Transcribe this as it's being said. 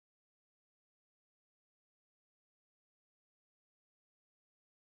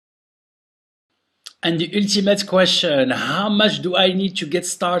And the ultimate question, how much do I need to get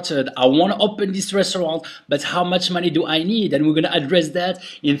started? I want to open this restaurant, but how much money do I need? And we're going to address that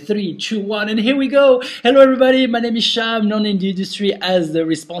in 3, 2, 1, and here we go. Hello everybody, my name is Sham, known in the industry as the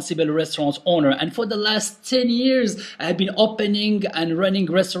responsible restaurant owner. And for the last 10 years, I've been opening and running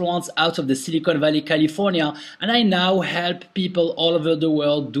restaurants out of the Silicon Valley, California, and I now help people all over the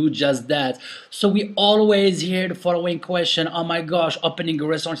world do just that. So we always hear the following question, oh my gosh, opening a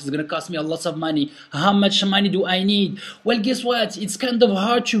restaurant is going to cost me a lot of money. How much money do I need? Well, guess what? It's kind of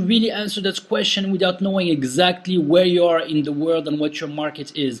hard to really answer that question without knowing exactly where you are in the world and what your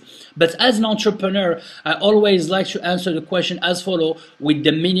market is. But as an entrepreneur, I always like to answer the question as follows, with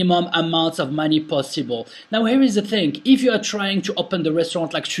the minimum amount of money possible. Now, here is the thing. If you are trying to open the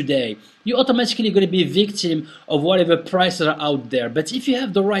restaurant like today, you're automatically going to be a victim of whatever prices are out there. But if you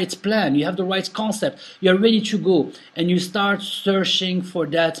have the right plan, you have the right concept, you're ready to go, and you start searching for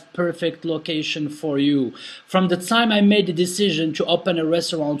that perfect location for you. From the time I made the decision to open a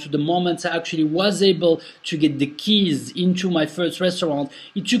restaurant to the moment I actually was able to get the keys into my first restaurant,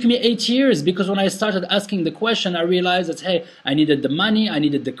 it took me 8 years, because when I started asking the question, I realized that, hey, I needed the money, I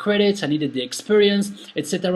needed the credits, I needed the experience, etc.